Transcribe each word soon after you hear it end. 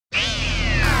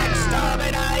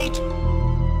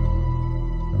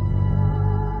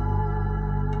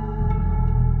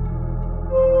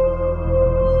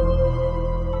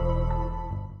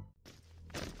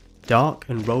dark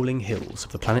and rolling hills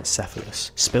of the planet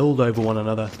Cephalus spilled over one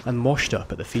another and washed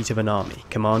up at the feet of an army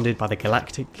commanded by the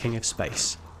galactic king of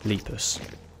space, Lepus.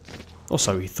 Or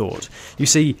so he thought. You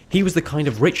see, he was the kind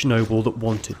of rich noble that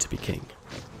wanted to be king.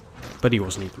 But he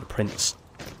wasn't even a prince.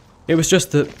 It was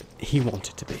just that he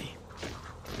wanted to be.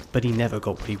 But he never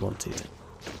got what he wanted.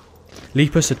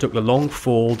 Lepus had took the long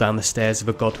fall down the stairs of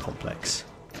a god complex.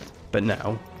 But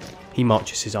now, he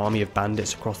marches his army of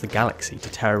bandits across the galaxy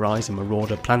to terrorise and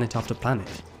marauder planet after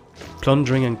planet,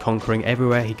 plundering and conquering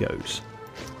everywhere he goes,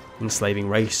 enslaving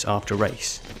race after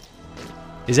race.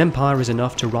 His empire is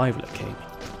enough to rival a king,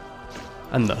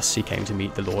 and thus he came to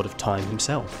meet the Lord of Time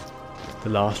himself, the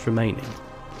last remaining,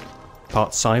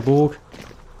 part cyborg,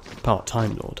 part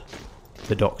Time Lord,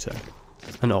 the Doctor,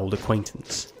 an old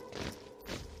acquaintance.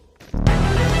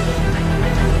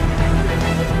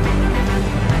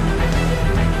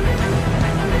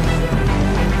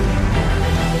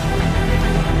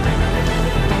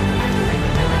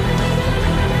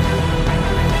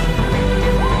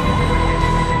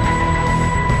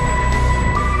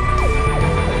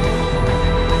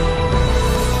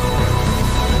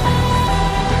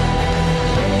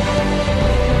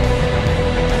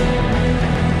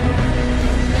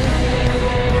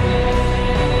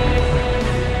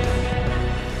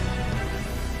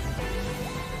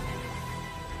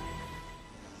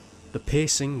 The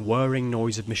piercing, whirring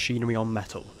noise of machinery on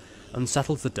metal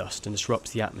unsettles the dust and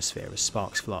disrupts the atmosphere as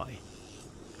sparks fly.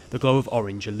 The glow of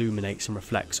orange illuminates and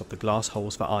reflects off the glass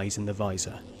holes for eyes in the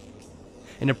visor.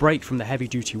 In a break from the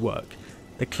heavy-duty work,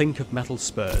 the clink of metal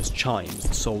spurs chimes as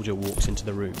the soldier walks into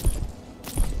the room.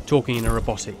 Talking in a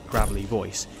robotic, gravelly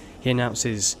voice, he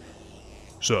announces,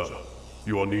 "Sir,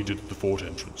 you are needed at the fort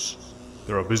entrance.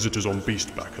 There are visitors on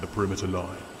Beastback at the perimeter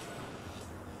line."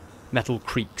 Metal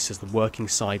creaks as the working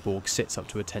cyborg sits up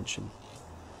to attention.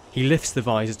 He lifts the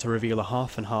visor to reveal a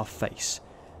half-and-half face,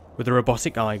 with a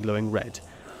robotic eye glowing red,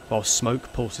 while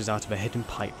smoke pulses out of a hidden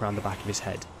pipe round the back of his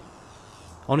head.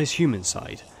 On his human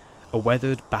side, a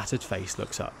weathered, battered face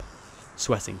looks up,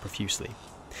 sweating profusely,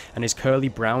 and his curly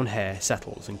brown hair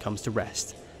settles and comes to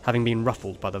rest, having been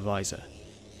ruffled by the visor.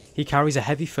 He carries a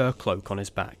heavy fur cloak on his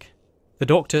back. The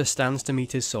Doctor stands to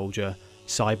meet his soldier,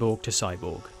 cyborg to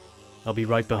cyborg. "I'll be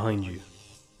right behind you,"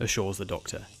 assures the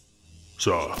Doctor.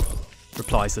 "Sir,"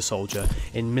 replies the soldier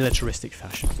in militaristic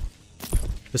fashion.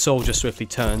 The soldier swiftly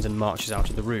turns and marches out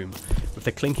of the room, with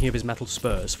the clinking of his metal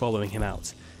spurs following him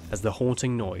out as the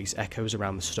haunting noise echoes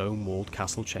around the stone-walled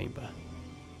castle chamber.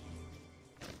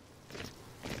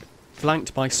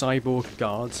 Flanked by cyborg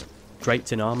guards,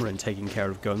 draped in armour and taking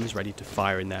care of guns ready to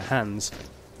fire in their hands,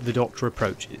 the Doctor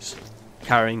approaches,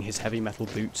 carrying his heavy metal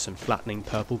boots and flattening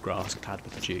purple grass clad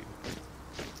with dew.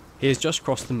 He has just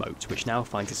crossed the moat, which now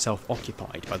finds itself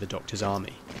occupied by the Doctor's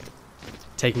army.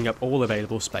 Taking up all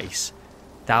available space,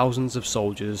 thousands of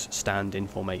soldiers stand in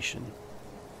formation.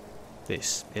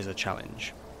 This is a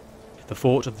challenge. The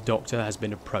fort of the Doctor has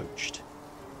been approached,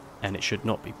 and it should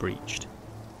not be breached.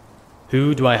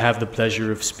 "Who do I have the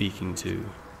pleasure of speaking to?"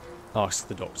 asks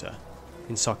the Doctor,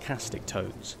 in sarcastic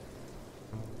tones.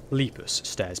 Lepus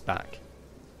stares back.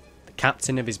 The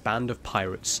captain of his band of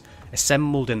pirates,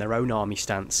 assembled in their own army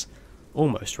stance,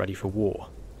 almost ready for war.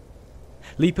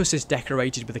 Lepus is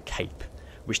decorated with a cape,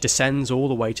 which descends all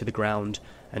the way to the ground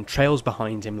and trails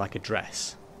behind him like a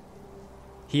dress.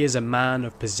 He is a man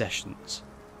of possessions.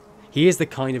 He is the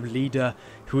kind of leader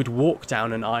who would walk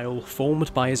down an aisle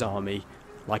formed by his army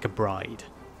like a bride,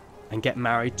 and get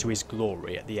married to his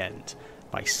glory at the end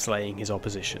by slaying his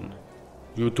opposition.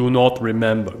 "You do not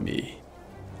remember me?"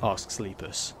 asks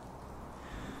Lepus.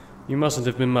 "You mustn't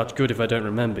have been much good if I don't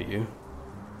remember you,"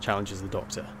 challenges the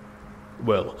Doctor.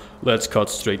 "Well, let's cut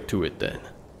straight to it then.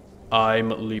 I'm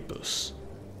Lepus."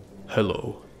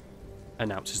 "Hello,"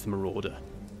 announces the Marauder,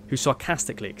 who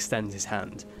sarcastically extends his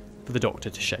hand for the Doctor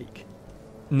to shake.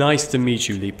 "Nice to meet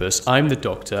you, Lepus. I'm the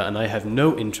Doctor, and I have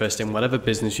no interest in whatever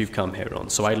business you've come here on,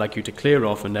 so I'd like you to clear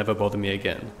off and never bother me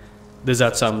again. Does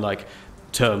that sound like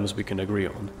terms we can agree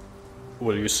on?"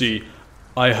 "Well, you see,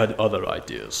 I had other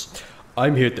ideas.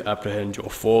 I'm here to apprehend your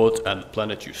fort and the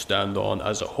planet you stand on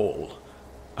as a whole.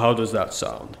 How does that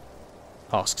sound?"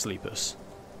 asks Lepus.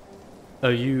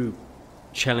 "Are you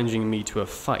challenging me to a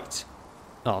fight?"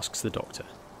 asks the Doctor.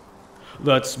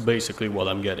 "That's basically what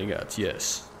I'm getting at,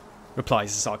 yes,"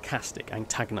 replies the sarcastic,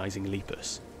 antagonizing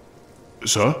Lepus.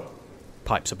 "Sir?"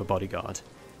 pipes up a bodyguard.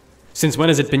 "Since when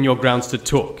has it been your grounds to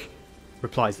talk?"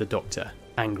 replies the Doctor,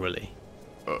 angrily.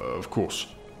 Of course.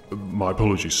 My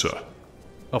apologies, sir,"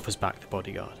 offers back the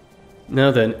bodyguard. "Now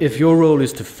then, if your role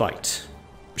is to fight,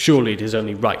 surely it is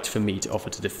only right for me to offer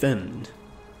to defend,"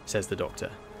 says the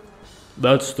Doctor.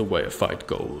 That's the way a fight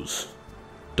goes,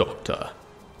 Doctor,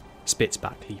 spits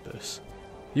back Lepus.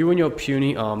 You and your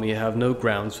puny army have no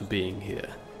grounds for being here.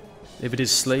 If it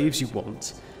is slaves you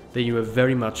want, then you have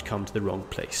very much come to the wrong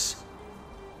place.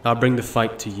 I'll bring the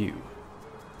fight to you.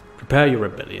 Prepare your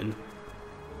rebellion,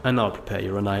 and I'll prepare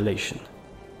your annihilation,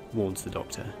 warns the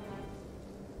Doctor.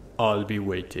 I'll be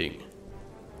waiting,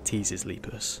 teases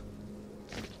Lepus.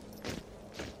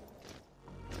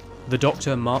 The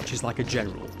Doctor marches like a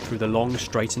general through the long,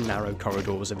 straight and narrow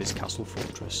corridors of his castle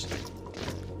fortress.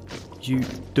 You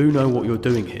do know what you're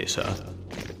doing here, sir?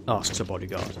 Asks a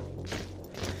bodyguard.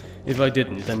 If I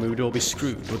didn't, then we would all be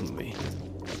screwed, wouldn't we?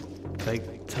 They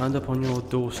turned up on your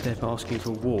doorstep asking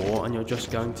for war, and you're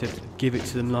just going to give it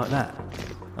to them like that?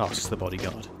 Asks the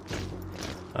bodyguard.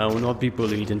 I will not be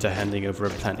bullied into handing over a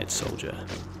planet, soldier.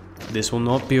 This will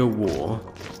not be a war,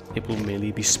 it will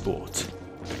merely be sport,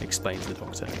 explains the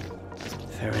Doctor.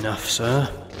 Fair enough, sir,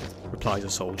 replies a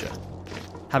soldier,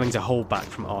 having to hold back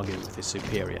from arguing with his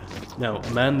superior. Now,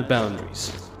 man the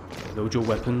boundaries, load your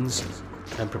weapons,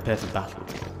 and prepare for battle.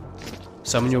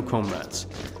 Summon your comrades,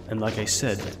 and like I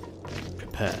said,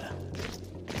 prepare,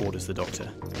 orders the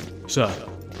Doctor. Sir,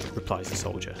 replies the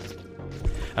soldier.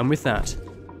 And with that,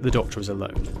 the Doctor is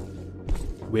alone,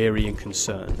 weary and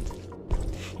concerned.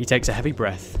 He takes a heavy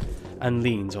breath and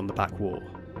leans on the back wall.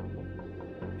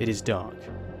 It is dark.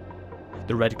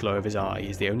 The red glow of his eye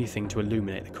is the only thing to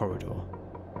illuminate the corridor.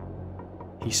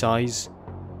 He sighs,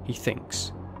 he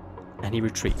thinks, and he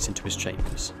retreats into his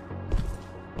chambers.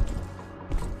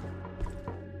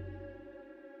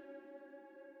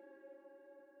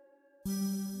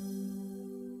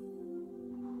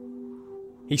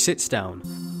 He sits down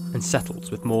and settles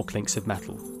with more clinks of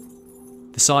metal.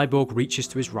 The cyborg reaches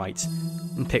to his right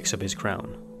and picks up his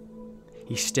crown.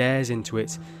 He stares into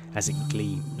it as it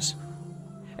gleams.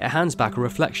 It hands back a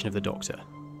reflection of the Doctor,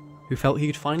 who felt he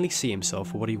could finally see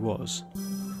himself for what he was.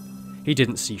 He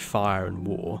didn't see fire and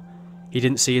war. He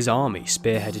didn't see his army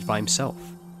spearheaded by himself.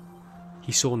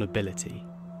 He saw nobility.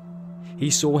 He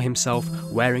saw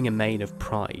himself wearing a mane of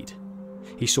pride.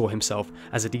 He saw himself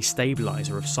as a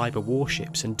destabilizer of cyber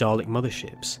warships and Dalek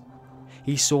motherships.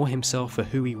 He saw himself for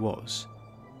who he was,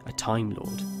 a Time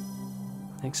Lord.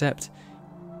 Except,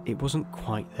 it wasn't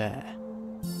quite there.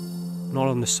 Not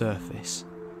on the surface.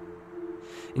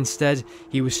 Instead,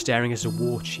 he was staring at a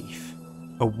war chief,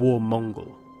 a war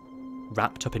Mongol,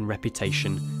 wrapped up in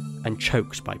reputation and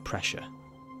choked by pressure.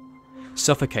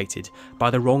 Suffocated by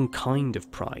the wrong kind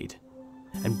of pride,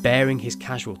 and bearing his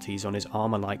casualties on his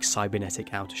armour-like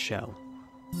cybernetic outer shell.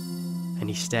 And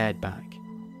he stared back.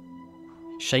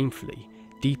 Shamefully,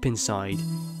 deep inside,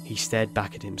 he stared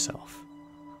back at himself.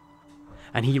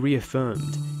 And he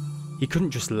reaffirmed he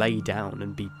couldn't just lay down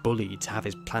and be bullied to have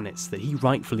his planets that he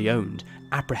rightfully owned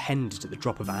apprehended at the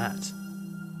drop of a hat.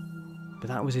 But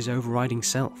that was his overriding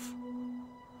self,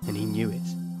 and he knew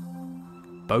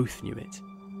it. Both knew it.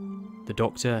 The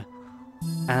Doctor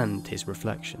and his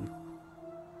reflection.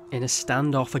 In a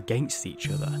standoff against each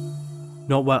other,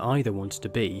 not where either wanted to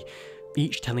be,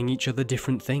 each telling each other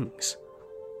different things.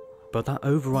 But that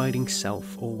overriding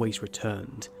self always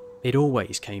returned. It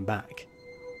always came back.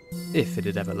 If it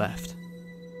had ever left.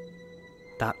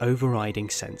 That overriding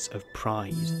sense of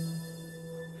pride.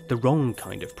 The wrong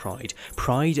kind of pride.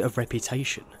 Pride of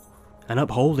reputation. And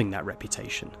upholding that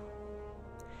reputation.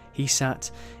 He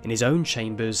sat in his own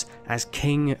chambers as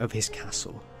king of his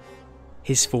castle.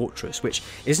 His fortress, which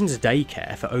isn't a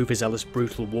daycare for overzealous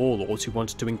brutal warlords who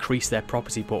wanted to increase their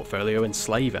property portfolio and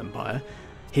slave empire.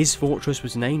 His fortress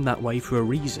was named that way for a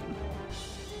reason.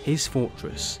 His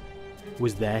fortress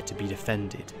was there to be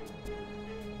defended.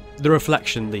 The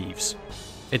reflection leaves.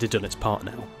 It had done its part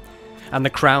now, and the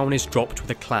crown is dropped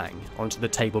with a clang onto the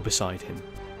table beside him.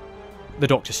 The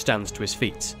Doctor stands to his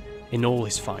feet, in all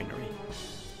his finery.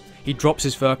 He drops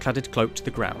his fur-cladded cloak to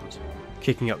the ground,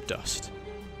 kicking up dust.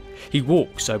 He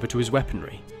walks over to his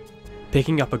weaponry,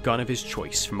 picking up a gun of his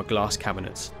choice from a glass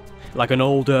cabinet, like an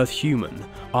old Earth human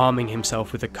arming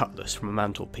himself with a cutlass from a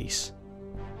mantelpiece.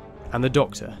 And the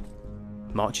Doctor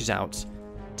marches out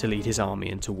to lead his army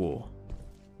into war.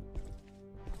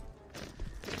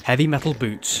 Heavy metal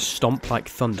boots stomp like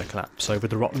thunderclaps over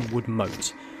the rotten wood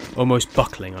moat, almost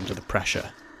buckling under the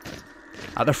pressure.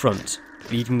 At the front,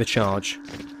 leading the charge,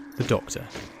 the Doctor.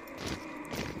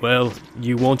 Well,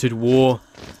 you wanted war,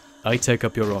 I take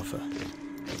up your offer.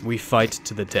 We fight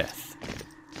to the death.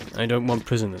 I don't want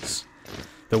prisoners.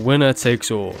 The winner takes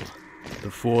all,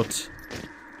 the fort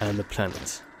and the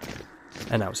planet,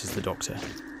 announces the Doctor.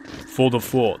 For the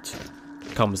fort,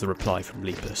 comes the reply from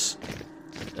Lepus.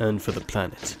 And for the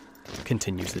planet,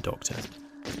 continues the Doctor.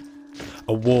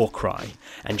 a war cry,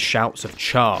 and shouts of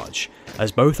charge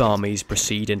as both armies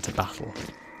proceed into battle.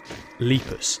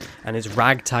 Lepus and his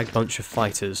ragtag bunch of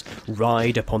fighters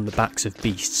ride upon the backs of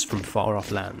beasts from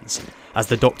far-off lands, as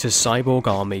the Doctor's cyborg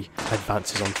army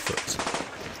advances on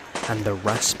foot. And the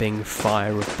rasping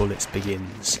fire of bullets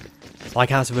begins.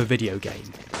 Like out of a video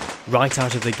game. Right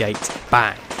out of the gate,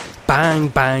 bang, bang,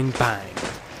 bang, bang.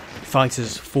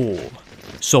 Fighters fall,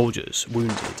 soldiers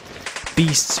wounded.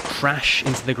 Beasts crash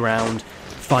into the ground,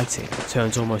 fighting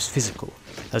turns almost physical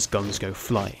as guns go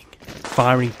flying,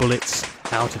 firing bullets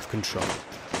out of control.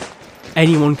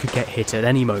 Anyone could get hit at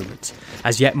any moment,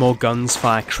 as yet more guns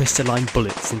fire crystalline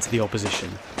bullets into the opposition,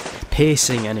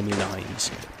 piercing enemy lines,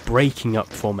 breaking up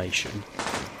formation.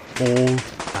 All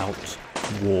out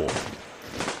war.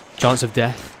 Chance of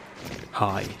death?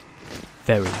 High.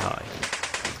 Very high.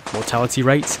 Mortality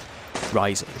rate?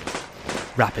 Rising.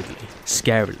 Rapidly,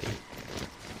 scarily.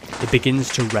 It begins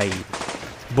to rain.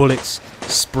 Bullets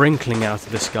sprinkling out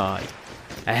of the sky.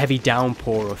 A heavy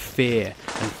downpour of fear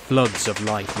and floods of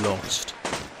life lost.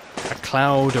 A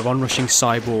cloud of onrushing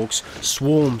cyborgs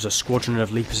swarms a squadron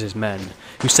of Lepus's men,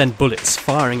 who send bullets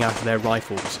firing out of their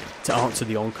rifles to answer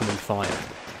the oncoming fire.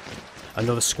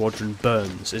 Another squadron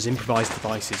burns as improvised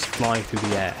devices fly through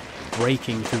the air,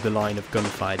 breaking through the line of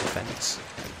gunfire defence.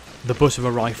 The butt of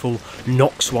a rifle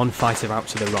knocks one fighter out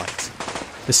to the right.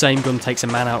 The same gun takes a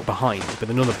man out behind with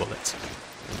another bullet.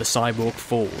 The cyborg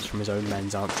falls from his own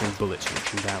men's answering bullets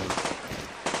reaching down.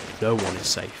 No one is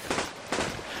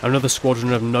safe. Another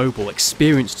squadron of noble,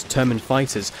 experienced, determined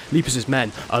fighters, Lepus's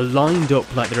men, are lined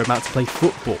up like they're about to play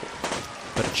football,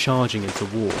 but are charging into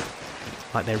war,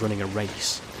 like they're running a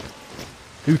race.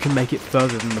 Who can make it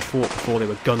further than the fort before they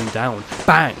were gunned down?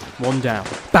 Bang! One down.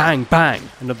 Bang! Bang!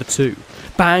 Another two.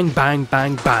 Bang! Bang!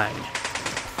 Bang! Bang!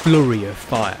 Flurry of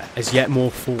fire as yet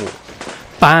more fall.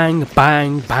 Bang!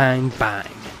 Bang! Bang! Bang!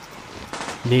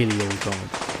 Nearly all gone.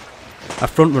 A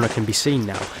frontrunner can be seen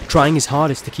now, trying his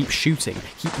hardest to keep shooting,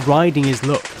 keep riding his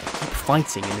luck, keep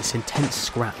fighting in this intense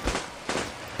scrap.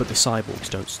 But the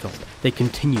cyborgs don't stop. They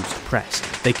continue to press,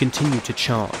 they continue to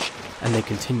charge, and they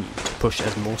continue to push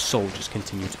as more soldiers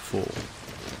continue to fall.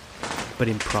 But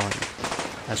in pride,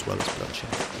 as well as bloodshed.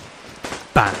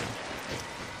 Bang!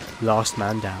 Last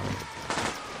man down.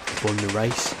 Won the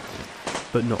race,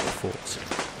 but not the fort.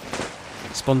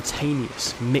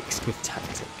 Spontaneous, mixed with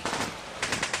tactic.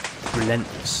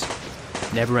 Relentless,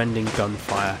 never-ending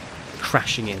gunfire,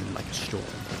 crashing in like a storm.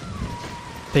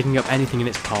 Picking up anything in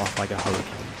its path like a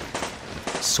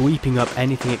hurricane. Sweeping up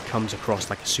anything it comes across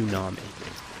like a tsunami.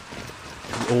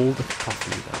 And all the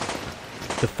cacophony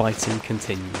though, the fighting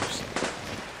continues.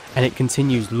 And it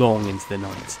continues long into the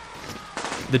night.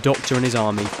 The Doctor and his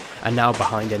army are now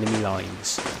behind enemy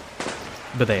lines,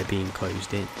 but they are being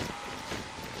closed in.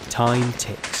 Time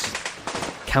ticks,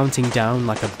 counting down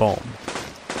like a bomb,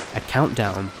 a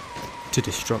countdown to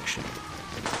destruction.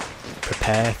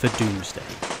 Prepare for Doomsday.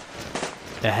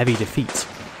 A heavy defeat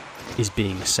is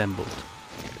being assembled.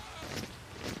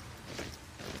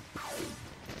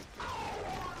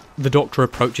 The Doctor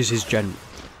approaches his general,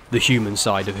 the human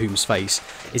side of whose face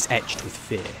is etched with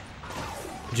fear.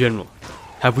 "General,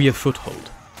 have we a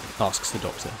foothold?" asks the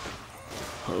Doctor.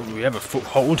 "We have a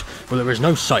foothold, but there is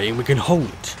no saying we can hold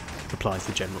it," replies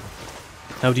the General.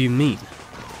 "How do you mean?"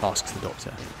 asks the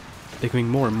Doctor, becoming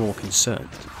more and more concerned.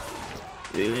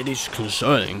 "It is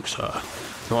concerning, sir.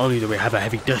 Not only do we have a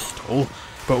heavy death toll,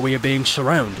 but we are being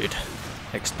surrounded,"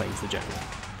 explains the General.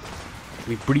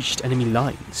 "We've breached enemy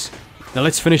lines. Now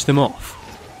let's finish them off,"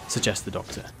 suggests the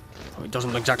Doctor. "It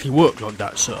doesn't exactly work like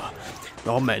that, sir.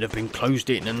 Our men have been closed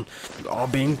in and are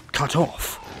being cut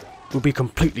off. We'll be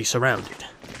completely surrounded,"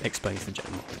 explains the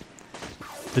General.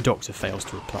 The Doctor fails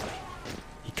to reply.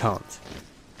 He can't.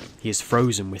 He is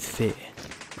frozen with fear.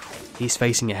 He is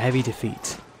facing a heavy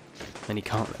defeat, and he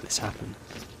can't let this happen.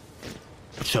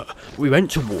 "Sir, we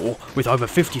went to war with over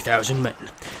 50,000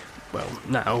 men. Well,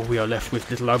 now we are left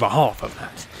with little over half of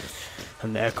that,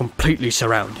 and they're completely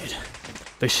surrounded.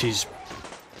 This is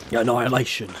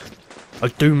annihilation. A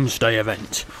doomsday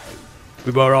event.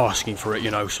 We were asking for it,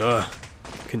 you know, sir,"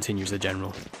 continues the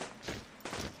General.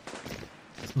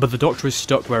 But the Doctor is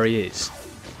stuck where he is.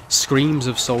 Screams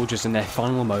of soldiers in their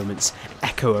final moments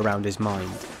echo around his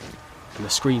mind, and the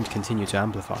screams continue to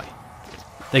amplify.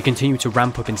 They continue to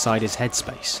ramp up inside his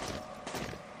headspace.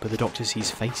 But the Doctor sees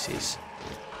faces,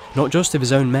 not just of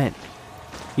his own men.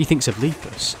 He thinks of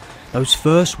Lepus, those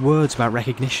first words about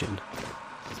recognition.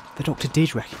 The Doctor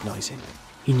did recognise him.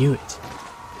 He knew it.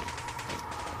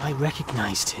 "I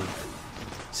recognised him,"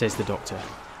 says the Doctor,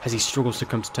 as he struggles to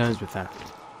come to terms with that.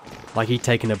 Like he'd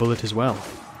taken a bullet as well,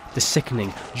 The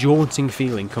sickening, jaunting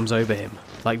feeling comes over him,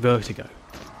 like vertigo.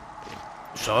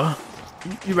 "Sir,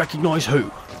 you recognise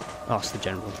who?" asks the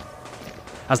General.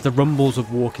 As the rumbles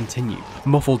of war continue,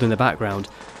 muffled in the background,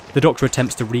 the Doctor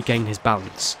attempts to regain his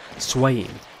balance,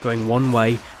 swaying, going one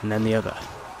way and then the other.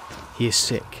 He is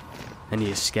sick, and he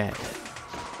is scared.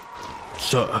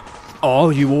 "Sir,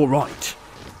 are you all right?"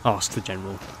 asks the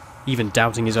General, even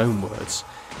doubting his own words.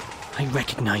 "I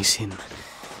recognise him.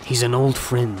 He's an old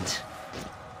friend.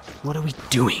 What are we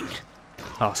doing?"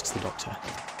 asks the Doctor,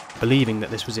 believing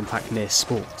that this was in fact mere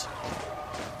sport.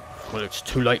 "Well, it's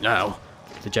too late now,"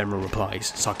 the General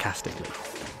replies, sarcastically.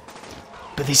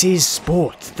 "But this is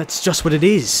sport. That's just what it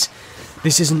is.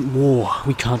 This isn't war.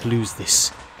 We can't lose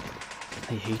this.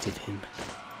 I hated him.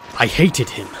 I hated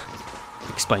him,"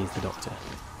 explains the Doctor.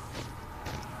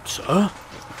 "Sir?"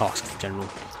 asks the General.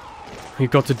 "We've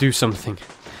got to do something.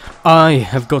 I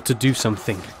have got to do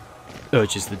something,"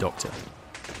 urges the Doctor.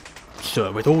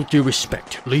 "Sir, with all due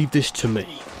respect, leave this to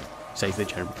me," says the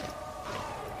General.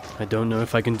 "I don't know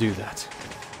if I can do that,"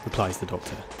 replies the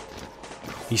Doctor.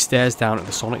 He stares down at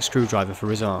the sonic screwdriver for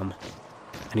his arm,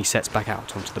 and he sets back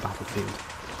out onto the battlefield.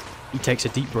 He takes a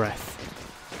deep breath,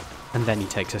 and then he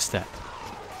takes a step.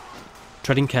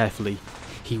 Treading carefully,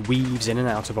 he weaves in and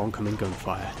out of oncoming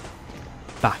gunfire,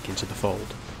 back into the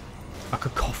fold. A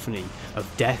cacophony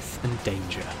of death and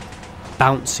danger,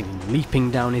 bouncing and leaping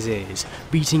down his ears,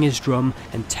 beating his drum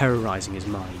and terrorising his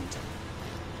mind.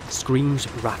 Screams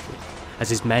rattle as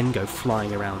his men go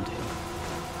flying around him,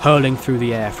 hurling through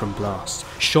the air from blasts,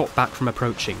 shot back from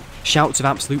approaching, shouts of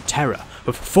absolute terror,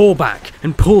 of fall back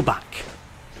and pull back.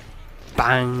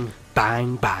 Bang,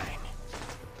 bang, bang.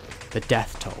 The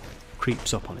death toll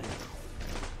creeps up on him.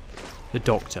 The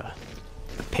Doctor,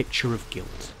 a picture of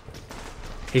guilt.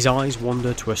 His eyes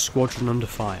wander to a squadron under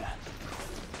fire.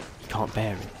 He can't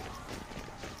bear it.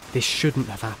 This shouldn't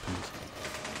have happened.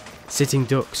 Sitting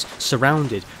ducks,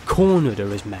 surrounded, cornered are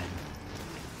his men.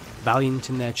 Valiant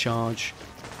in their charge,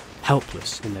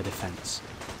 helpless in their defence.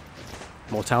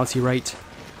 Mortality rate,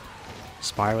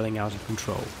 spiralling out of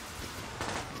control.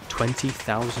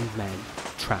 20,000 men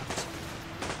trapped.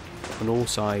 On all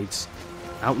sides,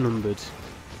 outnumbered,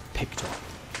 picked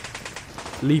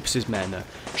off. Leap's men are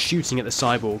shooting at the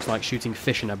cyborgs like shooting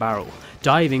fish in a barrel,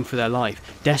 diving for their life,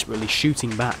 desperately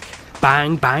shooting back.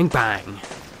 Bang, bang, bang.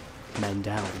 Men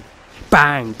down.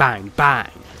 Bang, bang,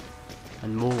 bang.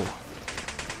 And more.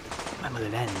 When will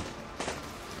it end?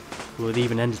 Will it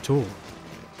even end at all?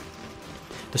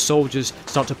 The soldiers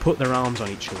start to put their arms on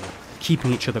each other,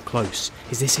 keeping each other close.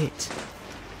 Is this it?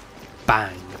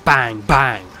 Bang, bang,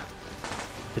 bang.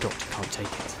 The Doctor can't take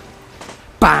it.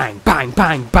 Bang, bang,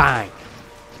 bang, bang.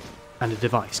 And a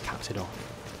device caps it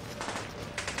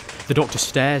off. The Doctor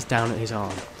stares down at his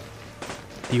arm,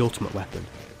 the ultimate weapon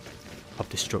of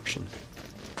destruction.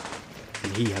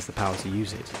 And he has the power to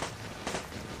use it.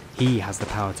 He has the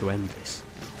power to end this.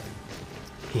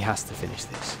 He has to finish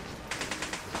this.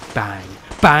 Bang,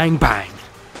 bang, bang.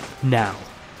 Now.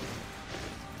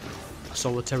 A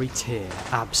solitary tear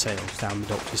abseils down the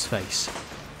Doctor's face,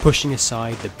 pushing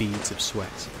aside the beads of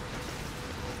sweat.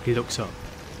 He looks up,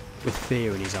 with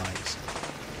fear in his eyes,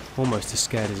 almost as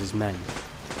scared as his men.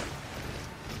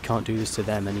 He can't do this to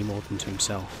them any more than to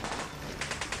himself.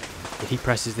 If he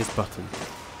presses this button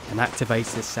and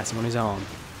activates this setting on his arm,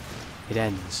 it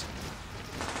ends.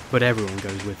 But everyone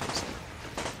goes with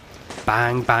it.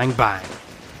 Bang, bang, bang.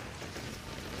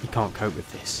 He can't cope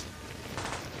with this.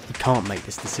 He can't make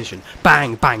this decision.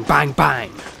 Bang, bang, bang,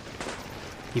 bang.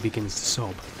 He begins to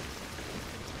sob.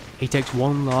 He takes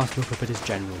one last look up at his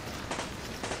general.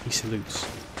 He salutes.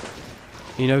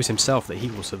 He knows himself that he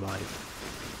will survive.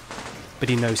 But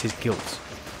he knows his guilt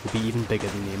will be even bigger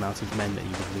than the amount of men that he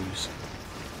would lose.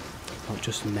 Not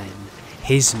just men,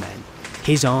 his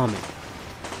army,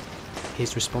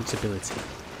 his responsibility,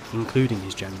 including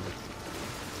his general.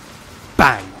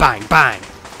 Bang, bang, bang!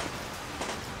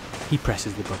 He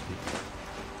presses the button.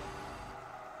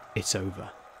 It's over.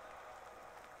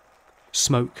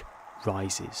 Smoke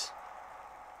rises.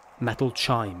 Metal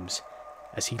chimes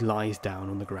as he lies down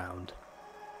on the ground.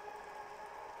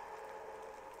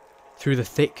 Through the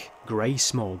thick, grey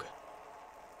smog,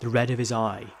 the red of his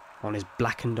eye on his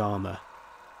blackened armour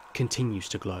continues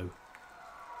to glow.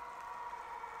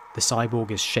 The cyborg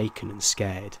is shaken and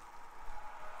scared.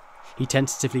 He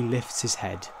tentatively lifts his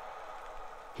head.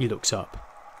 He looks up.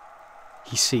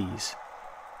 He sees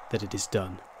that it is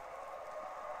done.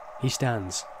 He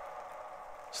stands,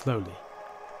 slowly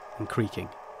and creaking.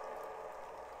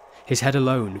 His head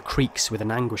alone creaks with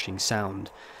an anguishing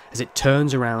sound as it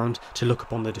turns around to look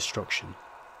upon the destruction.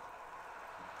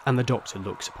 And the Doctor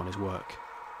looks upon his work.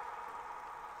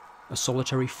 A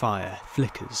solitary fire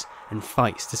flickers and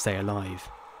fights to stay alive.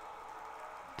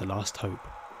 The last hope.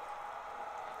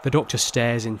 The Doctor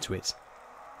stares into it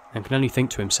and can only think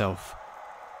to himself,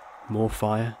 more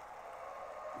fire,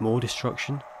 more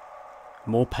destruction,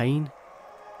 more pain,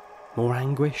 more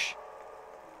anguish.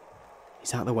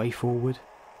 Is that the way forward?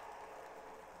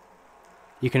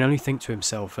 He can only think to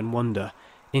himself and wonder,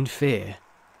 in fear,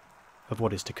 of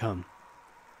what is to come.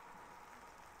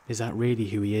 Is that really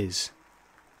who he is?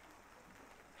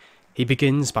 He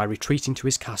begins by retreating to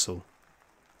his castle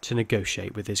to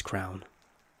negotiate with his crown.